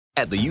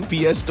At the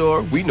UPS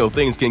Store, we know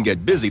things can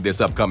get busy this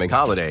upcoming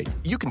holiday.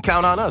 You can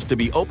count on us to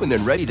be open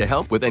and ready to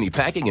help with any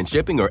packing and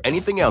shipping or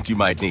anything else you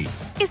might need.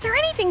 Is there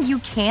anything you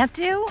can't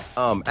do?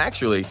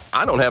 Actually,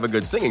 I don't have a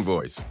good singing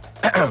voice.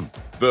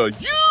 The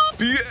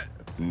UPS...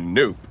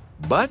 Nope.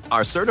 But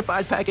our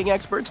certified packing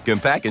experts can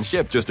pack and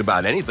ship just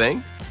about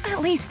anything.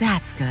 At least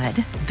that's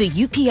good. The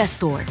UPS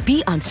Store.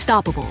 Be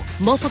unstoppable.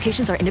 Most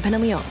locations are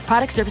independently owned.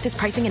 Product, services,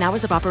 pricing, and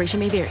hours of operation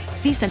may vary.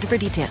 See Center for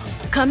details.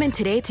 Come in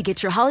today to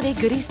get your holiday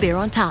goodies there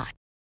on time.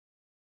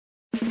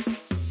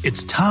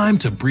 It's time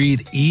to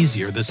breathe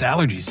easier this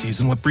allergy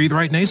season with Breathe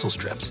Right nasal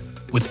strips.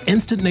 With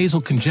instant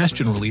nasal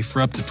congestion relief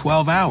for up to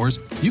 12 hours,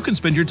 you can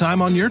spend your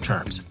time on your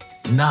terms,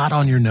 not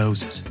on your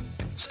noses.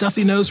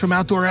 Stuffy nose from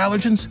outdoor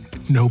allergens?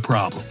 No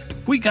problem.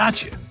 We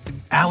got you.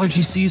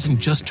 Allergy season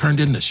just turned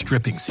into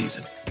stripping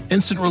season.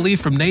 Instant relief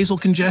from nasal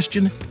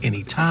congestion,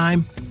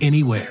 anytime,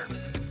 anywhere.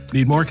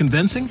 Need more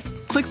convincing?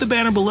 Click the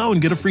banner below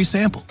and get a free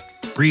sample.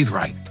 Breathe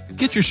Right.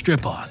 Get your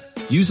strip on.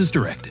 Use as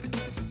directed.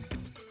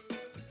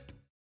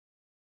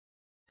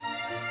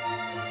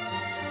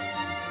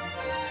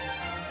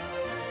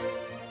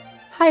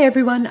 Hi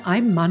everyone,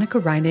 I'm Monica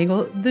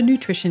Reinagel, the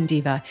Nutrition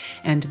Diva,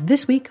 and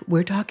this week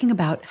we're talking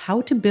about how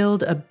to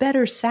build a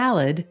better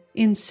salad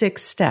in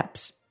 6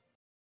 steps.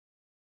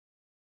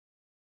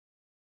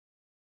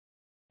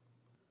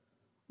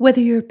 Whether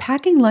you're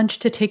packing lunch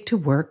to take to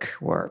work,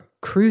 or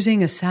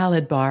cruising a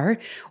salad bar,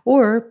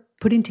 or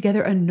putting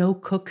together a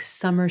no-cook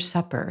summer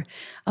supper,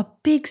 a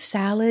big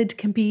salad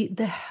can be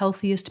the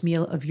healthiest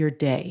meal of your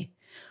day.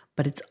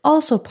 But it's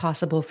also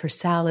possible for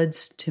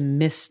salads to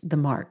miss the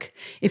mark.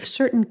 If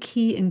certain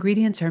key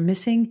ingredients are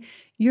missing,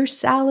 your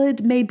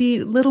salad may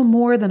be little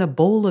more than a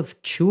bowl of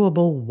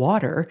chewable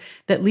water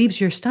that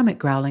leaves your stomach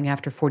growling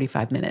after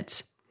 45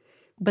 minutes.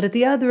 But at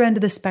the other end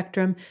of the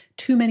spectrum,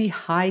 too many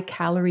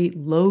high-calorie,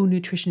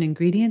 low-nutrition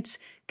ingredients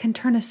can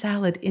turn a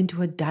salad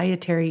into a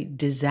dietary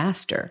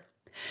disaster.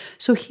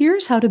 So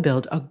here's how to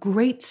build a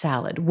great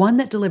salad, one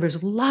that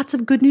delivers lots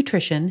of good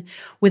nutrition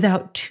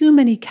without too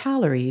many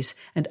calories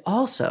and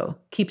also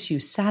keeps you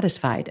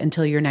satisfied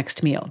until your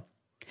next meal.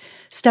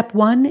 Step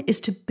 1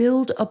 is to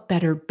build a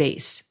better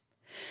base.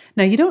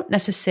 Now, you don't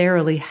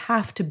necessarily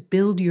have to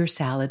build your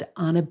salad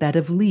on a bed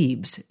of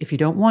leaves if you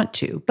don't want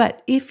to,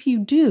 but if you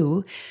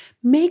do,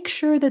 make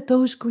sure that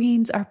those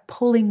greens are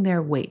pulling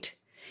their weight.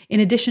 In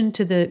addition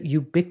to the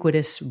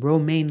ubiquitous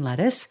romaine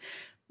lettuce,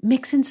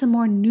 mix in some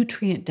more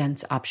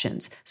nutrient-dense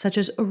options, such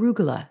as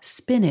arugula,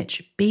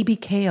 spinach, baby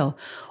kale,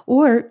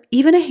 or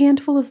even a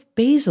handful of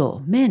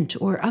basil, mint,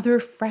 or other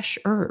fresh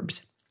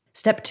herbs.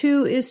 Step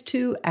 2 is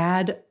to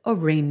add a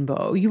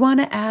rainbow. You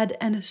want to add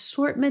an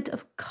assortment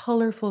of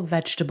colorful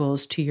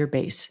vegetables to your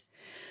base.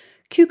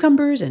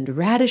 Cucumbers and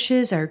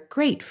radishes are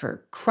great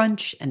for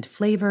crunch and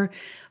flavor,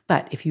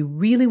 but if you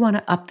really want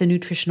to up the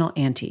nutritional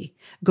ante,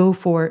 go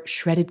for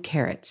shredded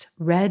carrots,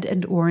 red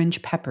and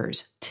orange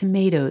peppers,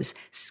 tomatoes,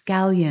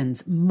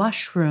 scallions,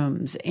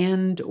 mushrooms,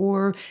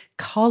 and/or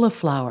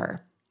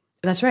cauliflower.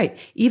 That's right.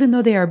 Even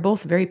though they are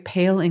both very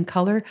pale in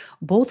color,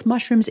 both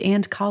mushrooms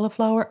and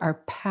cauliflower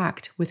are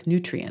packed with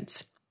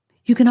nutrients.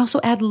 You can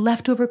also add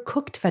leftover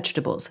cooked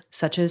vegetables,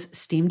 such as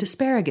steamed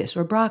asparagus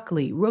or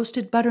broccoli,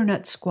 roasted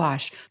butternut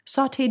squash,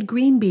 sautéed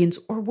green beans,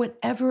 or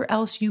whatever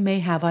else you may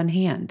have on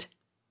hand.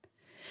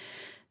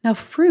 Now,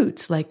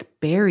 fruits like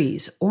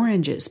berries,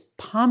 oranges,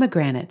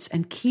 pomegranates,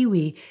 and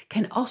kiwi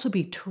can also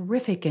be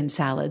terrific in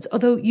salads,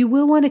 although you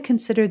will want to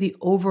consider the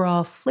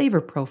overall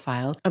flavor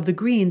profile of the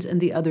greens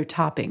and the other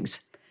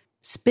toppings.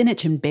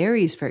 Spinach and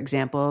berries, for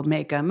example,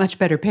 make a much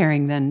better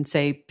pairing than,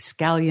 say,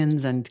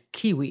 scallions and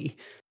kiwi.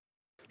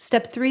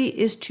 Step 3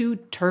 is to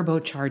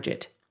turbocharge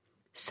it.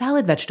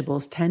 Salad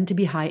vegetables tend to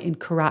be high in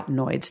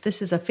carotenoids.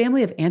 This is a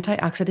family of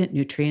antioxidant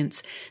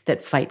nutrients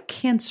that fight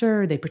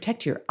cancer, they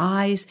protect your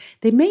eyes,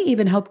 they may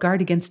even help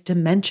guard against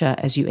dementia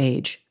as you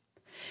age.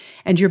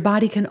 And your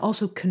body can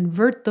also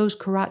convert those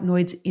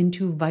carotenoids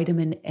into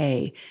vitamin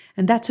A,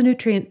 and that's a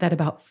nutrient that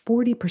about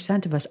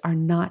 40% of us are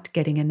not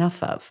getting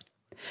enough of.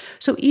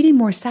 So eating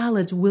more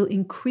salads will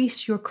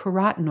increase your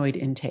carotenoid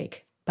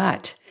intake,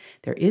 but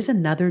there is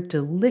another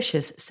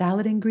delicious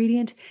salad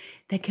ingredient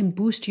that can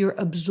boost your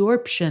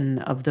absorption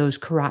of those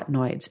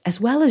carotenoids, as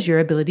well as your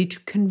ability to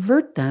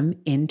convert them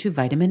into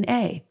vitamin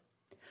A.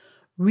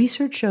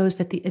 Research shows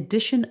that the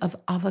addition of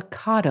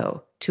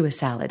avocado to a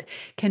salad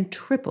can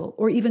triple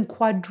or even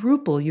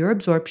quadruple your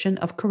absorption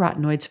of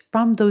carotenoids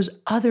from those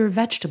other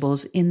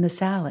vegetables in the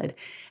salad,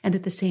 and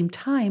at the same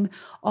time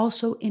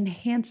also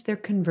enhance their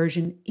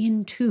conversion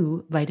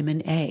into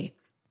vitamin A.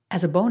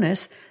 As a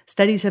bonus,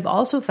 studies have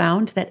also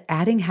found that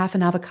adding half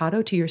an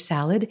avocado to your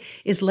salad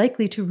is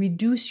likely to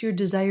reduce your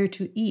desire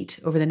to eat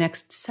over the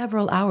next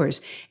several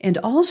hours and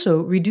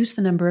also reduce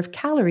the number of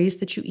calories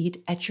that you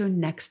eat at your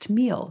next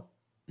meal.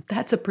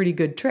 That's a pretty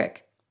good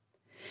trick.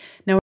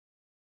 Now,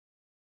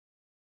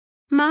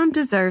 Mom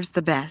deserves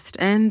the best,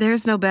 and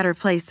there's no better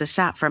place to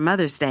shop for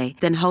Mother's Day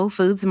than Whole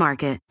Foods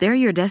Market. They're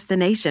your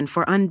destination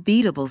for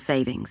unbeatable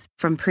savings,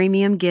 from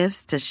premium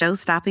gifts to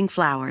show-stopping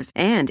flowers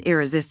and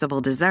irresistible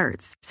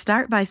desserts.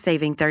 Start by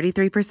saving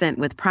 33%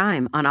 with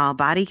Prime on all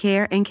body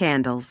care and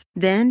candles.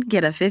 Then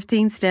get a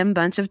 15-stem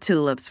bunch of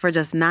tulips for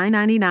just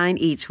 $9.99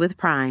 each with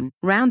Prime.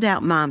 Round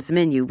out Mom's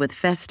menu with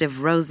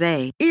festive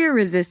rosé,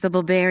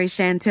 irresistible berry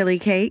chantilly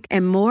cake,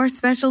 and more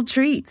special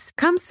treats.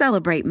 Come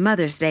celebrate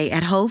Mother's Day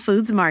at Whole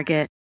Foods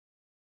Market.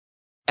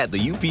 At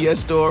the UPS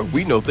Store,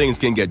 we know things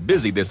can get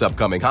busy this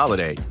upcoming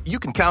holiday. You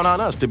can count on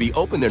us to be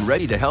open and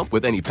ready to help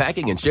with any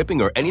packing and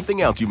shipping or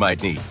anything else you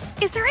might need.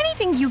 Is there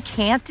anything you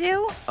can't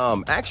do?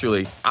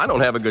 Actually, I don't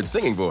have a good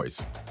singing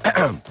voice.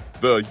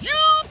 The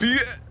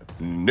UPS...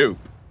 Nope.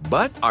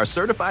 But our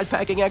certified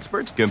packing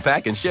experts can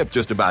pack and ship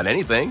just about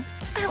anything.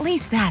 At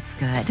least that's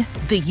good.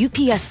 The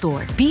UPS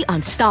Store. Be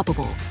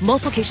unstoppable.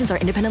 Most locations are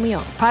independently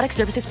owned. Product,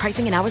 services,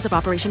 pricing, and hours of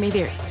operation may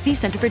vary. See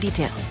Center for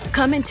details.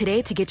 Come in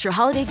today to get your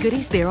holiday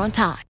goodies there on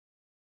time.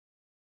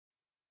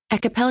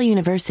 At Capella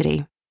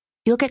University,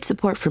 you'll get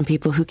support from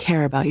people who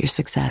care about your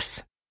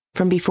success.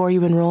 From before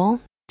you enroll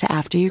to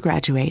after you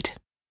graduate,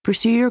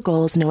 pursue your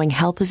goals knowing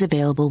help is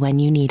available when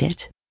you need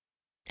it.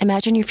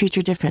 Imagine your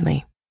future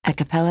differently at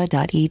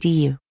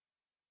capella.edu.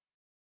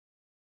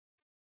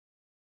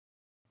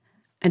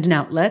 And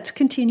now let's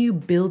continue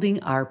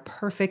building our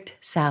perfect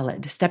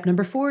salad. Step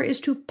number 4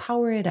 is to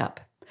power it up.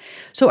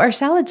 So our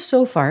salad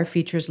so far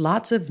features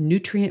lots of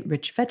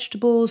nutrient-rich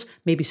vegetables,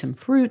 maybe some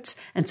fruits,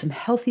 and some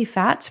healthy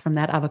fats from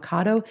that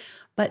avocado,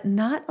 but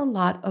not a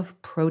lot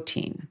of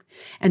protein.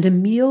 And a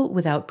meal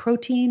without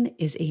protein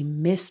is a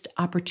missed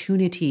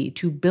opportunity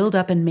to build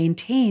up and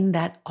maintain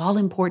that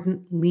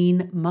all-important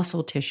lean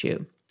muscle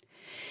tissue.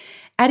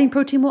 Adding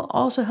protein will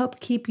also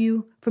help keep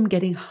you from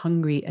getting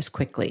hungry as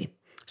quickly.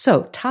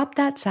 So top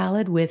that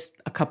salad with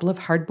a couple of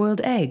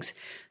hard-boiled eggs,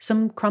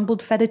 some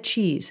crumbled feta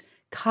cheese,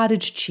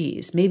 cottage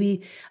cheese,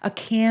 maybe a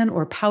can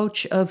or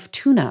pouch of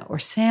tuna or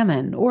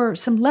salmon, or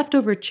some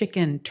leftover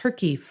chicken,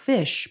 turkey,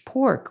 fish,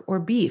 pork, or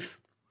beef.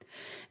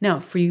 Now,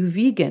 for you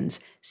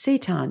vegans,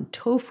 seitan,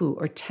 tofu,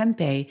 or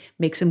tempeh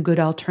make some good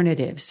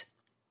alternatives.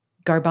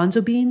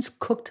 Garbanzo beans,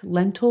 cooked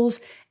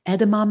lentils,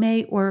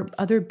 edamame, or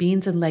other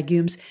beans and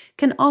legumes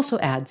can also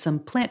add some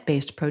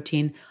plant-based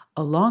protein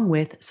along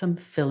with some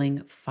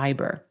filling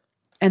fiber.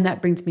 And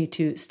that brings me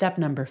to step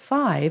number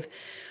 5,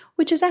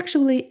 which is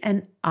actually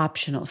an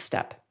optional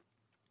step.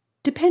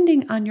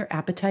 Depending on your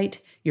appetite,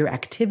 your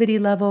activity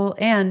level,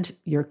 and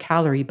your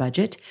calorie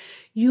budget,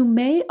 you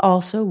may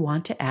also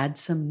want to add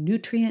some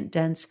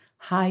nutrient-dense,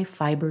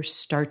 high-fiber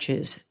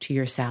starches to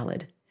your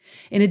salad.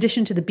 In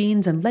addition to the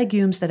beans and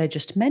legumes that I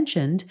just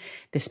mentioned,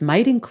 this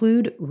might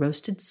include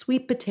roasted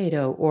sweet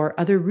potato or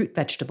other root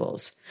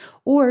vegetables,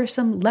 or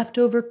some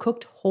leftover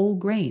cooked whole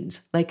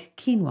grains like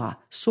quinoa,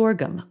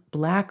 sorghum,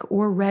 black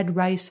or red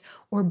rice,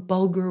 or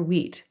bulgur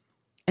wheat.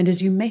 And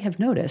as you may have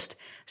noticed,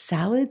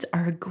 salads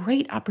are a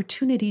great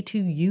opportunity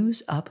to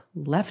use up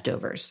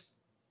leftovers.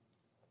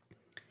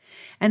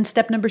 And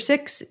step number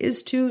 6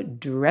 is to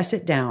dress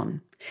it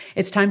down.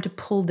 It's time to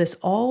pull this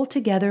all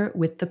together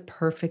with the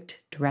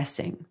perfect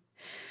dressing.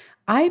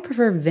 I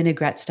prefer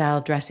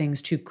vinaigrette-style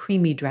dressings to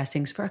creamy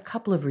dressings for a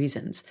couple of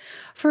reasons.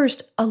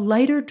 First, a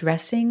lighter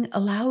dressing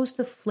allows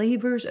the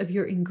flavors of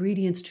your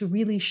ingredients to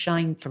really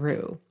shine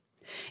through.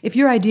 If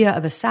your idea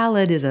of a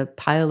salad is a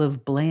pile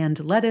of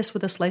bland lettuce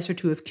with a slice or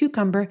two of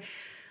cucumber,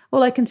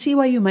 well, I can see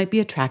why you might be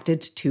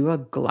attracted to a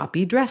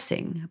gloppy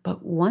dressing.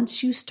 But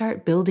once you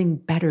start building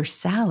better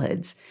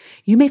salads,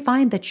 you may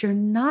find that you're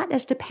not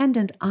as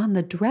dependent on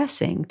the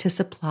dressing to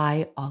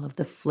supply all of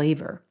the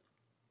flavor.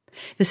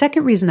 The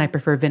second reason I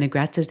prefer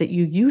vinaigrettes is that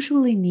you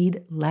usually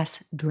need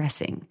less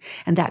dressing,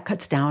 and that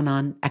cuts down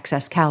on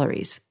excess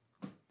calories.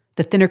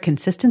 The thinner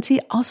consistency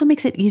also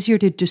makes it easier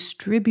to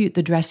distribute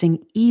the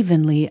dressing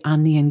evenly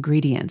on the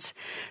ingredients.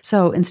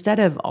 So instead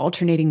of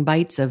alternating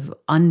bites of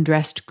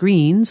undressed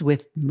greens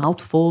with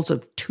mouthfuls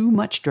of too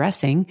much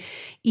dressing,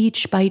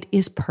 each bite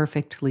is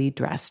perfectly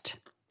dressed.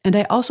 And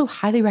I also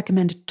highly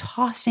recommend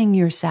tossing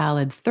your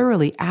salad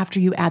thoroughly after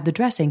you add the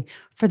dressing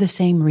for the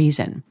same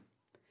reason.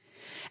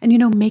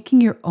 And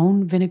making your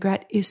own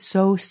vinaigrette is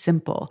so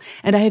simple,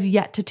 and I have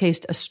yet to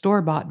taste a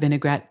store-bought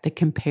vinaigrette that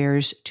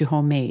compares to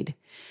homemade.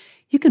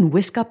 You can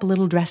whisk up a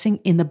little dressing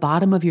in the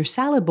bottom of your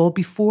salad bowl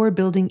before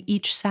building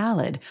each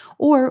salad,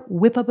 or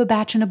whip up a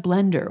batch in a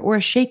blender or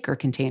a shaker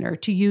container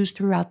to use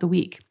throughout the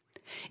week.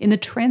 In the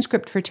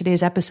transcript for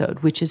today's episode,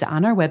 which is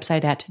on our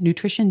website at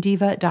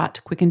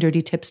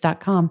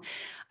nutritiondiva.quickanddirtytips.com,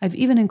 I've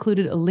even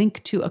included a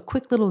link to a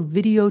quick little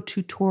video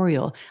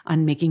tutorial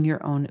on making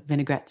your own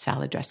vinaigrette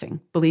salad dressing.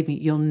 Believe me,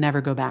 you'll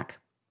never go back.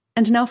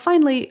 And now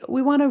finally,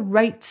 we want to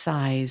right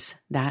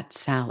size that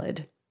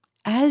salad.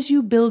 As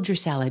you build your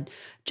salad,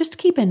 just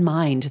keep in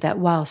mind that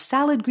while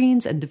salad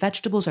greens and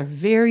vegetables are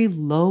very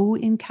low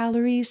in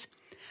calories,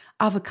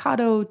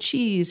 avocado,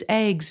 cheese,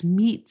 eggs,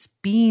 meats,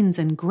 beans,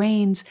 and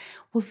grains,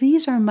 well,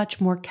 these are much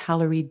more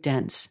calorie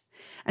dense.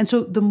 And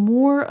so the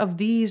more of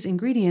these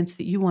ingredients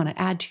that you want to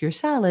add to your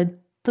salad,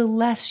 the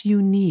less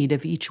you need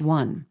of each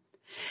one.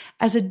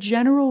 As a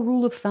general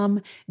rule of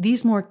thumb,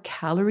 these more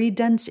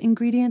calorie-dense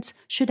ingredients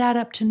should add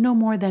up to no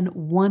more than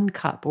 1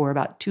 cup, or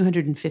about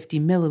 250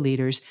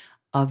 milliliters,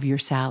 of your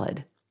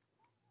salad.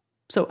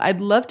 So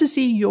I'd love to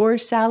see your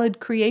salad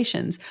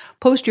creations.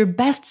 Post your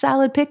best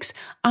salad pics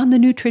on the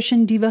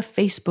Nutrition Diva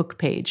Facebook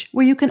page,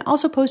 where you can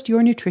also post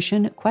your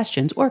nutrition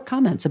questions or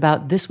comments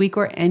about this week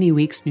or any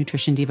week's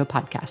Nutrition Diva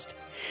podcast.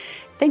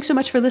 Thanks so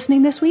much for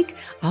listening this week.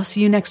 I'll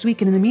see you next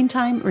week. And in the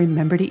meantime,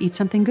 remember to eat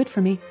something good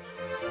for me.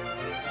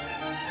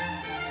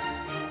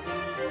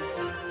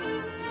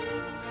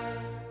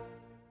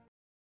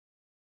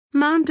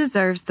 Mom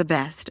deserves the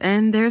best,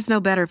 and there's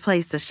no better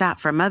place to shop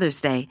for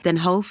Mother's Day than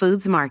Whole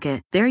Foods Market.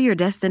 They're your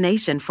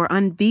destination for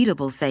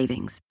unbeatable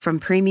savings, from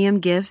premium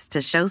gifts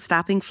to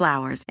show-stopping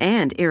flowers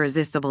and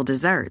irresistible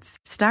desserts.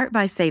 Start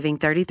by saving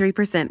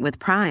 33% with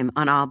Prime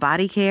on all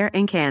body care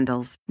and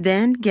candles.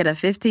 Then get a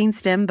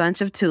 15-stem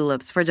bunch of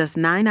tulips for just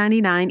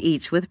 $9.99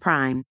 each with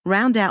Prime.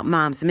 Round out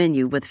Mom's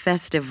menu with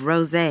festive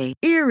rosé,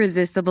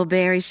 irresistible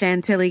berry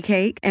chantilly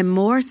cake, and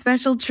more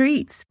special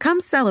treats.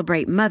 Come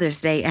celebrate Mother's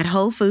Day at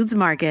Whole Foods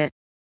Market.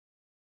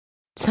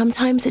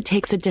 Sometimes it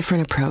takes a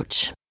different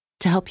approach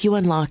to help you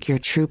unlock your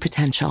true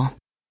potential.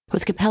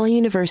 With Capella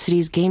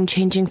University's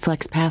game-changing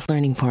FlexPath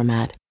learning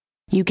format,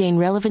 you gain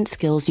relevant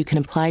skills you can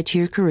apply to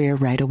your career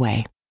right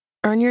away.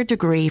 Earn your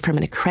degree from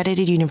an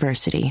accredited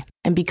university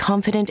and be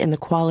confident in the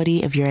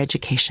quality of your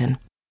education.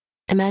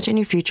 Imagine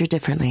your future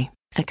differently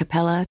at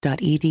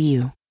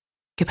capella.edu.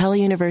 Capella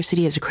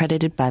University is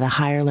accredited by the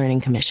Higher Learning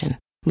Commission.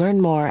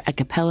 Learn more at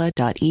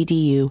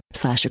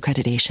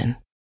capella.edu/accreditation.